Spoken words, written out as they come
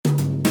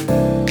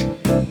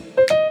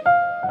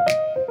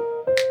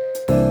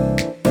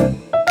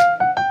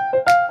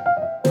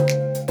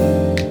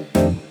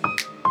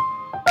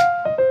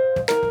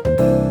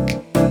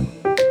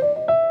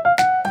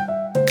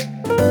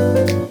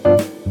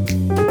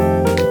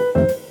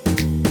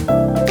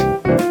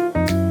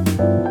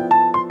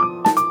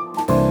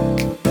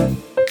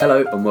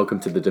welcome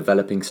to the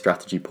Developing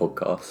Strategy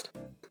podcast.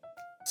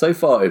 So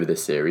far over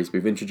this series,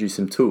 we've introduced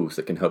some tools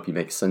that can help you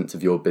make sense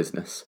of your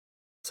business.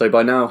 So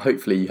by now,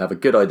 hopefully you have a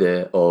good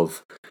idea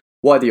of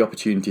why the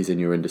opportunities in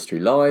your industry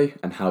lie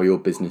and how your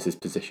business is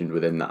positioned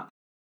within that.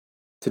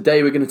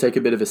 Today, we're going to take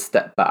a bit of a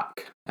step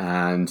back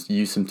and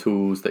use some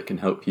tools that can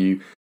help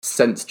you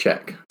sense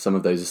check some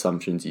of those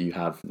assumptions you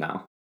have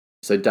now.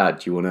 So Dad,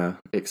 do you want to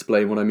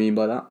explain what I mean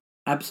by that?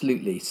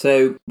 Absolutely.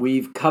 So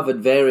we've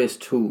covered various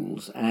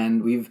tools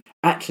and we've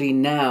actually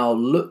now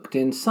looked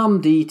in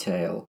some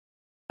detail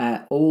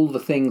at all the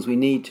things we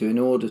need to in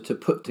order to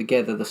put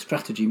together the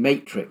strategy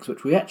matrix,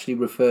 which we actually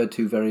referred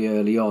to very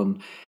early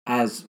on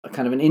as a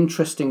kind of an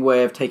interesting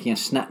way of taking a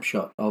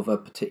snapshot of a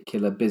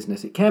particular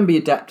business. It can be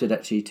adapted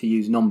actually to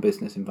use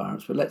non-business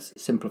environments, but let's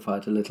simplify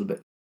it a little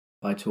bit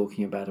by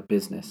talking about a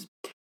business.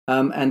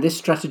 And this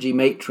strategy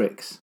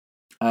matrix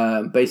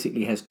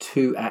basically has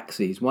two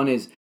axes. One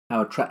is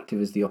how attractive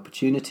is the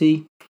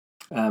opportunity,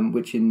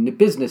 which in the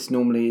business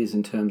normally is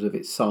in terms of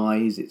its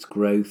size, its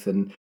growth,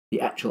 and the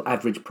actual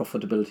average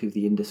profitability of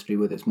the industry,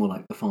 whether it's more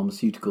like the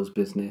pharmaceuticals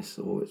business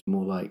or it's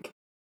more like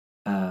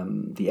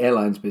the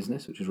airlines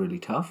business, which is really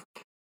tough.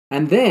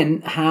 And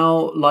then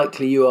how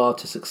likely you are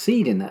to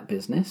succeed in that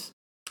business,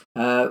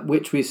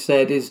 which we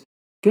said is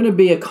going to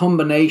be a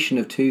combination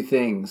of two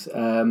things.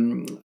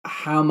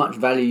 How much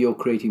value you're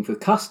creating for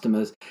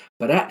customers,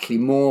 but actually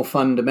more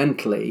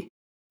fundamentally,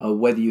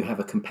 whether you have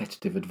a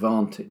competitive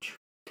advantage.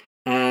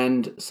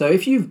 And so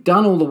if you've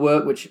done all the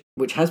work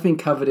which has been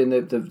covered in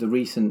the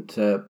recent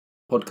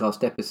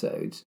podcast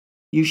episodes,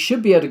 you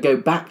should be able to go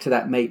back to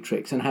that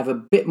matrix and have a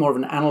bit more of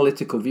an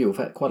analytical view, in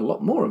fact quite a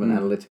lot more of an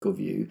analytical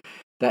view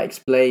that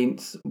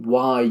explains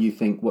why you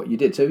think what you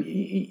did. So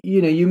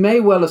you may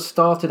well have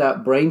started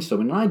out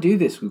brainstorming, and I do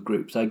this with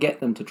groups. I get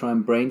them to try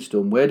and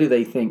brainstorm where do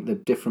they think the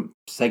different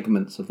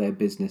segments of their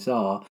business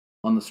are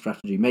on the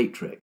strategy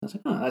matrix. I say,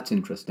 that's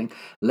interesting.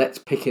 Let's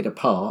pick it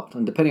apart.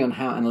 And depending on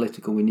how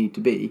analytical we need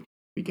to be,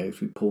 we go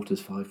through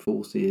Porter's 5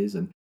 forces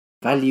and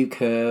value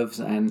curves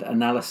and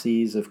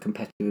analyses of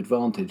competitive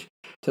advantage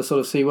to sort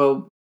of see,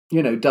 well,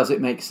 does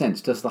it make sense?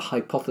 Does the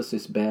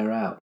hypothesis bear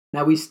out?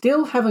 Now, we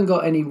still haven't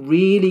got any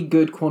really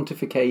good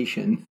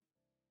quantification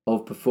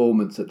of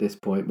performance at this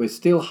point. We're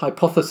still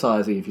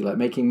hypothesizing, if you like,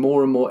 making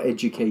more and more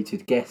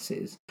educated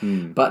guesses.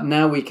 But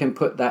now we can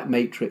put that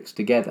matrix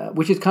together,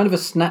 which is kind of a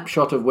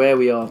snapshot of where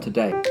we are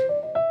today.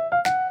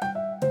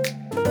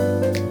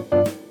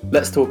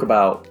 Let's talk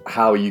about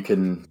how you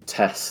can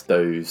test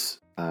those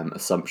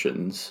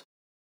assumptions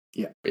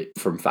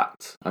from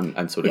facts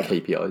and sort of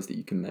KPIs that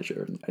you can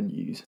measure and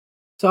use.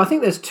 So I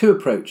think there's two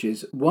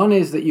approaches. One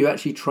is that you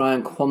actually try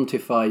and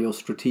quantify your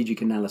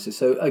strategic analysis.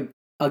 So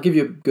I'll give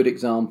you a good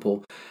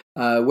example.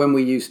 When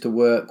we used to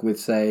work with,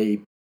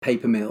 say,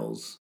 paper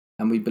mills,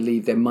 and we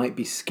believe there might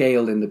be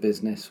scale in the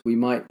business, we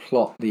might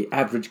plot the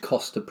average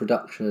cost of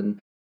production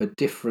for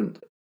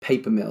different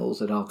paper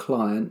mills at our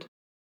client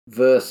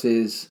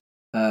versus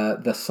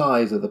the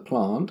size of the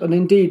plant. And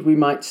indeed, we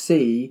might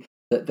see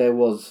that there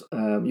was,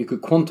 you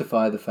could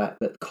quantify the fact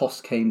that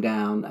costs came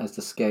down as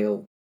the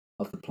scale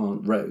of the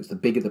plant rose. The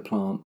bigger the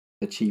plant,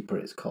 the cheaper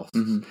its costs.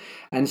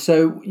 And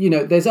so,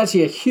 there's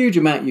actually a huge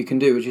amount you can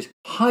do, which is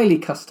highly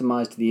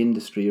customized to the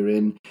industry you're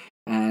in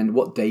and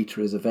what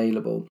data is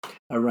available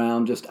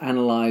around just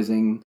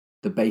analyzing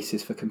the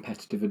basis for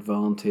competitive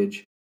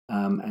advantage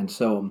and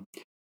so on.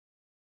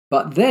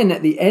 But then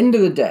at the end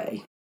of the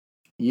day,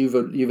 you've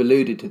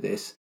alluded to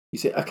this, you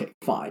say, okay,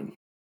 fine.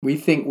 We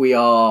think we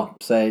are,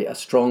 say, a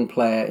strong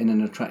player in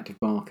an attractive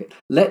market.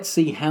 Let's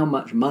see how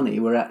much money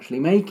we're actually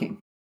making.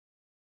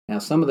 Now,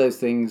 some of those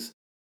things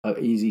are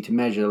easy to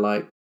measure,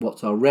 like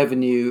what's our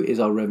revenue? Is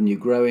our revenue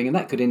growing? And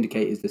that could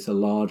indicate, is this a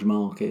large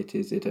market?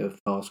 Is it a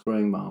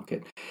fast-growing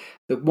market?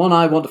 The one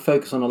I want to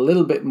focus on a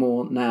little bit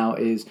more now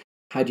is,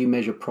 how do you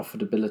measure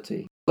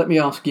profitability? Let me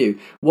ask you,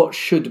 what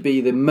should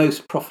be the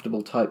most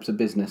profitable types of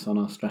business on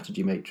our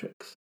strategy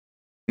matrix?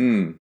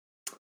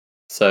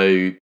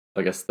 So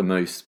I guess the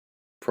most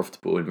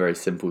profitable in very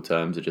simple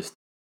terms are just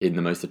in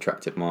the most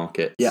attractive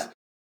markets. Yeah.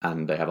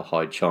 And they have a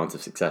high chance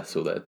of success,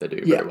 or they're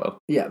doing very well.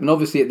 Yeah, and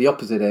obviously at the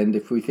opposite end,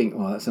 if we think,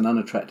 well, that's an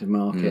unattractive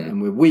market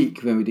and we're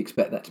weak, then we'd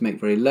expect that to make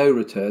very low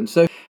returns.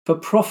 So for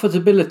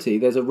profitability,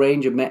 there's a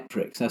range of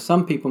metrics. Now,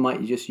 some people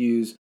might just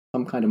use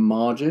some kind of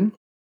margin,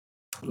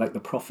 like the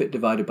profit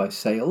divided by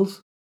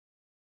sales.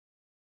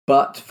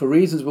 But for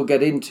reasons we'll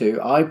get into,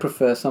 I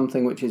prefer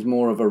something which is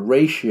more of a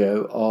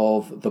ratio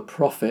of the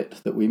profit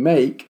that we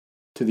make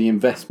to the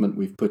investment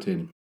we've put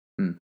in.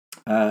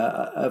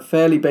 A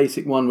fairly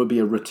basic one would be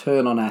a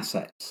return on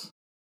assets.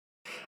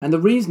 And the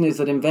reason is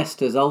that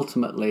investors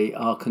ultimately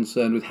are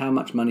concerned with how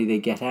much money they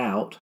get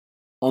out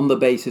on the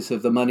basis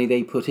of the money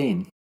they put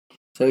in.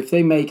 So if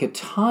they make a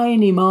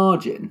tiny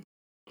margin,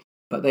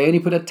 but they only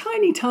put a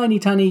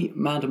tiny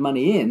amount of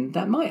money in,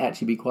 that might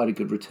actually be quite a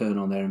good return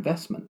on their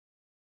investment.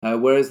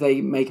 Whereas they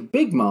make a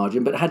big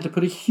margin but had to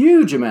put a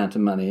huge amount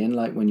of money in,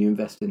 like when you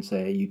invest in,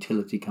 say, a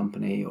utility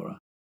company or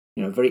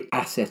a very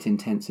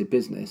asset-intensive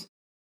business,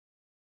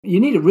 you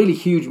need a really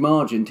huge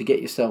margin to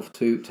get yourself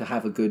to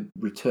have a good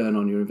return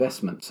on your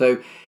investment.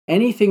 So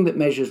anything that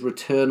measures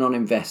return on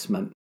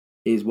investment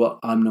is what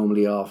I'm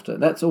normally after.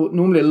 That's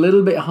normally a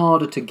little bit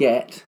harder to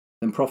get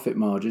than profit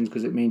margins,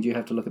 because it means you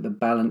have to look at the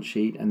balance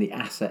sheet and the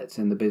assets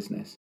in the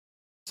business.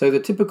 So the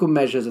typical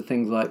measures are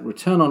things like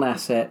return on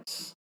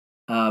assets,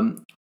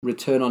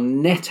 return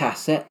on net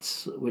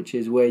assets, which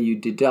is where you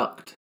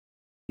deduct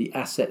the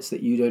assets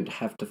that you don't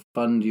have to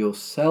fund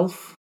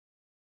yourself,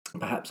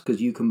 perhaps because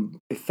you can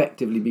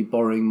effectively be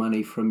borrowing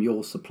money from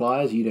your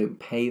suppliers. You don't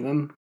pay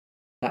them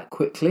that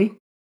quickly.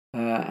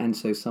 And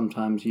so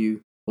sometimes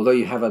although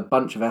you have a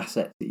bunch of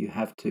assets that you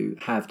have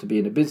to be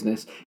in a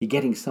business, you're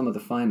getting some of the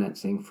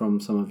financing from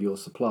some of your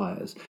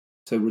suppliers.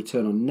 So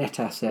return on net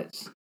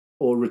assets,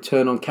 or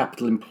return on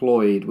capital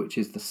employed, which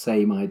is the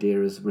same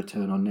idea as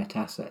return on net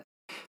assets.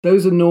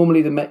 Those are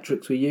normally the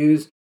metrics we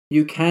use.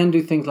 You can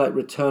do things like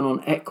return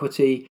on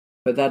equity,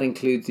 but that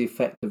includes the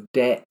effect of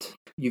debt.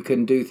 You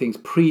can do things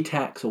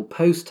pre-tax or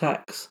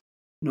post-tax.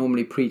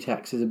 Normally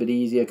pre-tax is a bit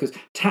easier, because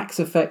tax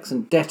effects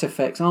and debt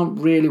effects aren't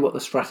really what the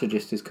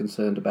strategist is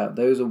concerned about.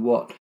 Those are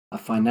what a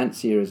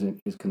financier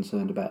is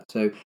concerned about.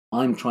 So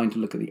I'm trying to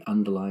look at the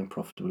underlying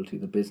profitability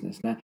of the business.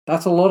 Now,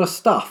 that's a lot of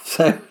stuff.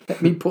 So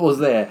let me pause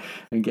there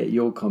and get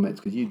your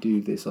comments, because you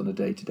do this on a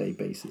day-to-day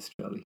basis,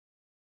 Charlie.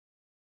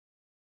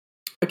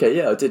 Okay,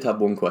 yeah, I did have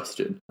one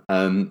question.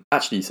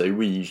 Actually, so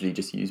we usually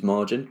just use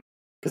margin,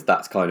 because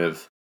that's kind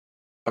of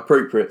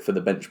appropriate for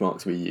the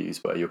benchmarks we use,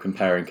 where you're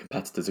comparing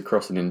competitors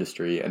across an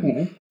industry,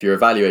 and if you're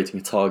evaluating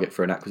a target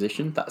for an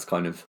acquisition, that's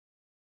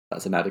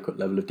an adequate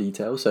level of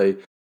detail. So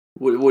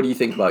what do you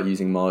think about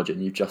using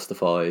margin? You've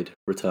justified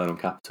return on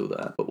capital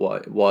there, but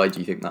why do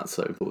you think that's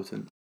so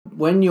important?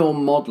 When you're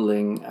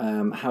modelling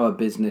how a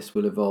business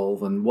will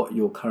evolve and what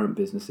your current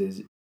business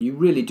is, you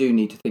really do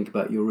need to think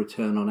about your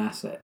return on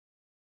asset.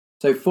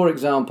 So, for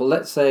example,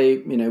 let's say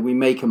we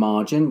make a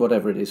margin,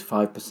 whatever it is,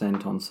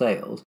 5% on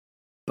sales,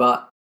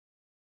 but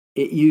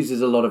it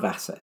uses a lot of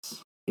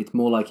assets. It's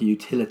more like a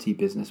utility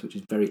business, which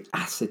is very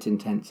asset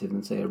intensive,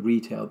 than say a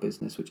retail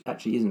business, which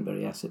actually isn't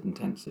very asset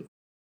intensive.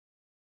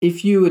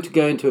 If you were to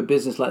go into a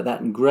business like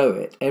that and grow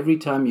it, every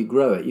time you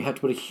grow it, you have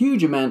to put a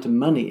huge amount of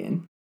money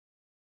in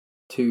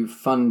to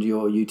fund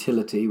your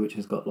utility, which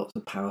has got lots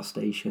of power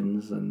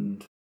stations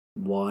and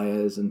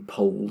wires and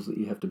poles that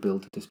you have to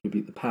build to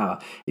distribute the power.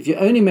 If you're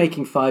only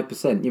making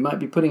 5%, you might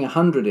be putting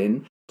 100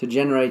 in to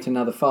generate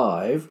another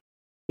 5.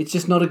 It's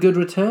just not a good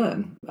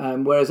return.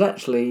 Whereas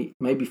actually,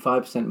 maybe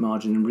 5%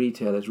 margin in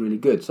retail is really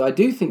good. So I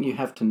do think you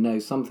have to know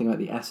something about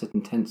the asset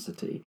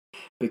intensity,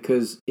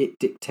 because it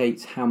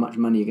dictates how much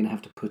money you're going to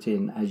have to put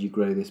in as you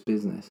grow this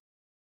business.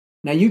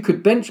 Now, you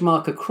could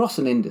benchmark across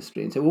an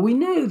industry and say, well, we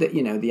know that,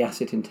 the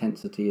asset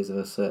intensity is of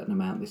a certain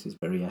amount. This is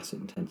very asset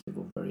intensive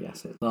or very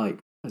asset light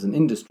as an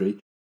industry.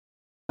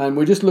 And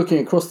we're just looking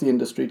across the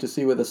industry to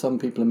see whether some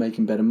people are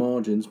making better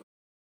margins.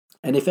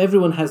 And if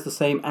everyone has the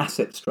same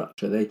asset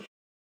structure,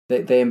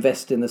 they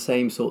invest in the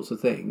same sorts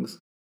of things,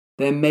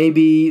 then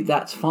maybe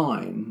that's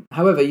fine.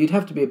 However, you'd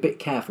have to be a bit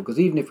careful, because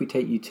even if we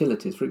take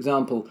utilities, for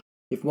example,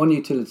 if one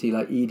utility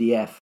like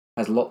EDF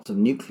has lots of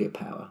nuclear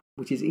power,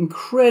 which is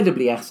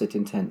incredibly asset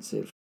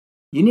intensive,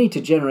 you need to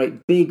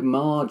generate big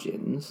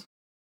margins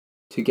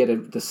to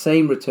get the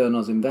same return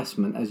on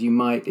investment as you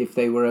might if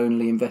they were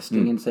only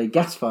investing in, say,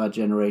 gas-fired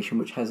generation,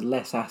 which has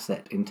less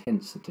asset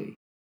intensity,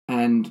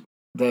 and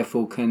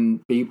therefore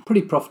can be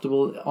pretty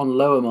profitable on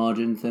lower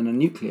margins than a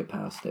nuclear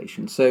power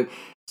station. So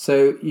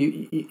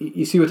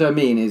you see what I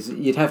mean, is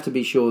you'd have to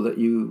be sure that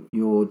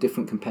your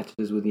different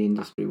competitors with the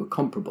industry were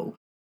comparable.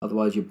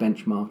 Otherwise, your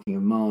benchmarking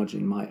of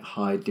margin might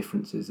hide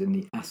differences in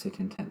the asset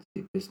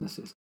intensity of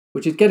businesses,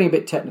 which is getting a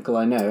bit technical,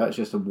 I know. That's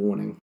just a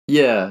warning.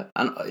 Yeah,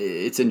 and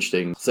it's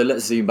interesting. So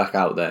let's zoom back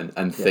out then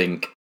and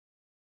think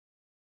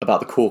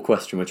about the core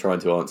question we're trying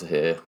to answer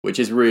here, which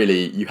is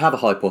really, you have a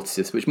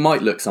hypothesis which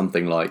might look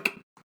something like,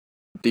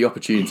 the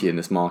opportunity in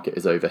this market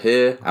is over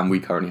here, and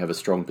we currently have a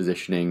strong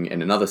positioning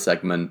in another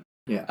segment.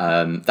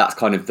 That's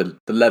kind of the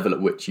level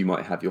at which you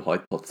might have your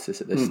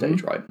hypothesis at this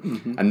stage, right?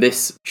 And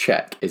this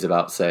check is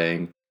about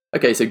saying,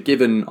 okay, so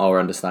given our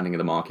understanding of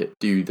the market,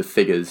 do the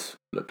figures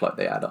look like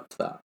they add up to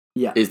that?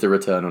 Yeah. Is the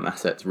return on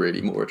assets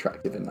really more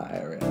attractive in that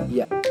area?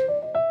 Yeah.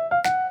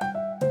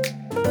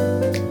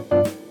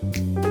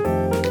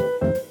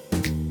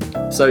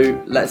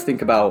 So let's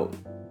think about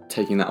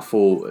taking that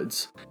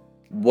forwards.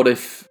 What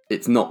if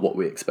it's not what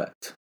we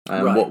expect?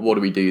 Right. What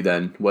do we do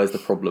then? Where's the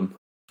problem?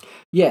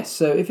 Yes,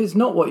 so if it's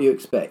not what you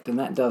expect, and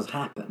that does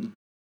happen,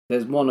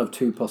 there's one of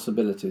two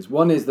possibilities.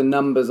 One is the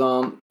numbers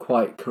aren't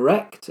quite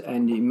correct,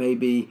 and you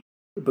maybe,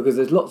 because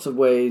there's lots of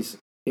ways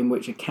in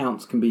which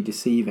accounts can be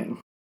deceiving,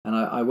 and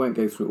I won't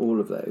go through all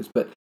of those,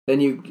 but then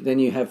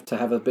you have to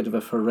have a bit of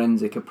a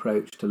forensic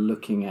approach to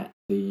looking at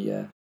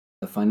the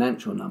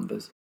financial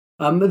numbers.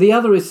 The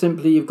other is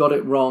simply you've got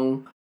it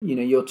wrong.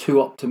 You're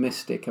too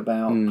optimistic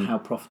about how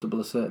profitable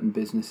a certain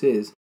business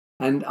is.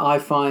 And I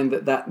find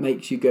that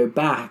makes you go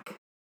back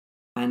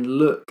and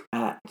look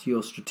at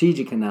your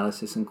strategic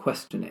analysis and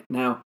question it.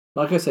 Now,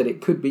 like I said,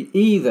 it could be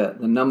either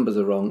the numbers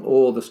are wrong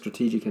or the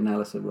strategic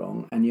analysis are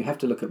wrong, and you have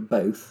to look at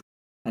both.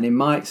 And in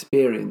my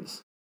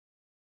experience,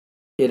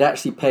 it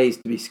actually pays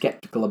to be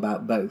skeptical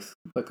about both,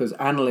 because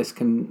analysts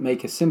can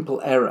make a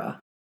simple error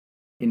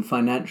in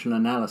financial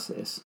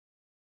analysis,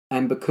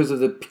 and because of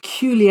the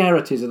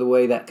peculiarities of the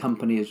way that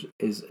company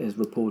is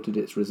reported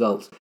its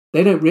results,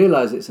 they don't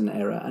realise it's an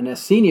error, and a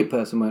senior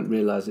person won't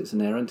realise it's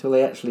an error until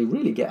they actually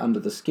really get under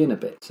the skin a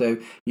bit. So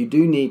you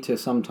do need to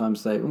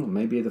sometimes say, oh,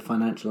 maybe the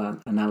financial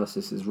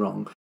analysis is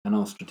wrong and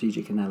our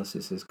strategic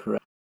analysis is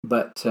correct.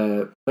 But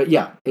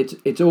yeah,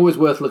 it's always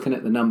worth looking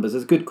at the numbers.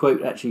 There's a good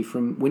quote actually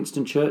from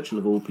Winston Churchill,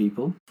 of all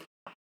people.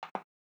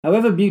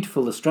 However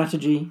beautiful the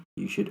strategy,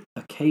 you should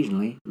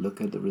occasionally look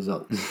at the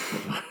results.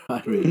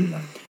 I really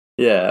like.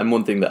 Yeah, and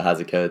one thing that has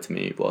occurred to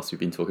me whilst we've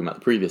been talking about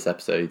the previous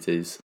episodes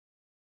is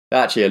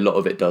actually a lot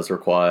of it does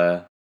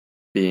require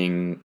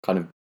being kind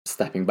of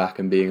stepping back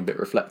and being a bit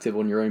reflective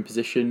on your own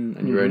position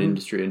and your own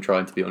industry and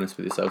trying to be honest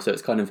with yourself. So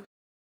it's kind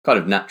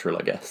of natural,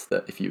 I guess,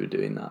 that if you were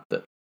doing that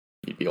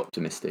you'd be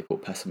optimistic or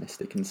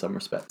pessimistic in some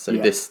respects. So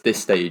this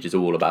stage is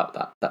all about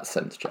that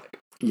sense check.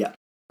 Yeah.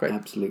 Great.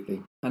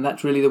 Absolutely. And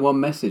that's really the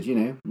one message,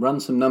 run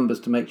some numbers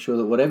to make sure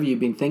that whatever you've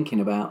been thinking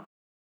about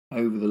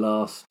over the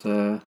last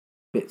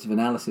bits of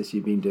analysis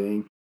you've been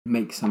doing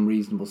makes some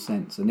reasonable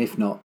sense. And if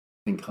not,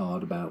 think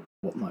hard about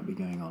what might be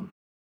going on.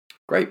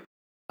 Great.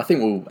 I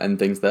think we'll end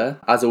things there.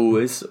 As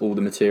always, all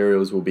the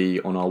materials will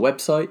be on our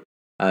website,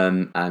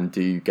 and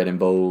do get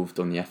involved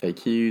on the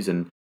FAQs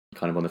and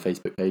kind of on the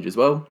Facebook page as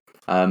well.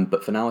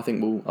 But for now, I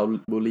think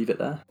we'll leave it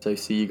there. So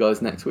see you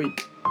guys next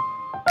week.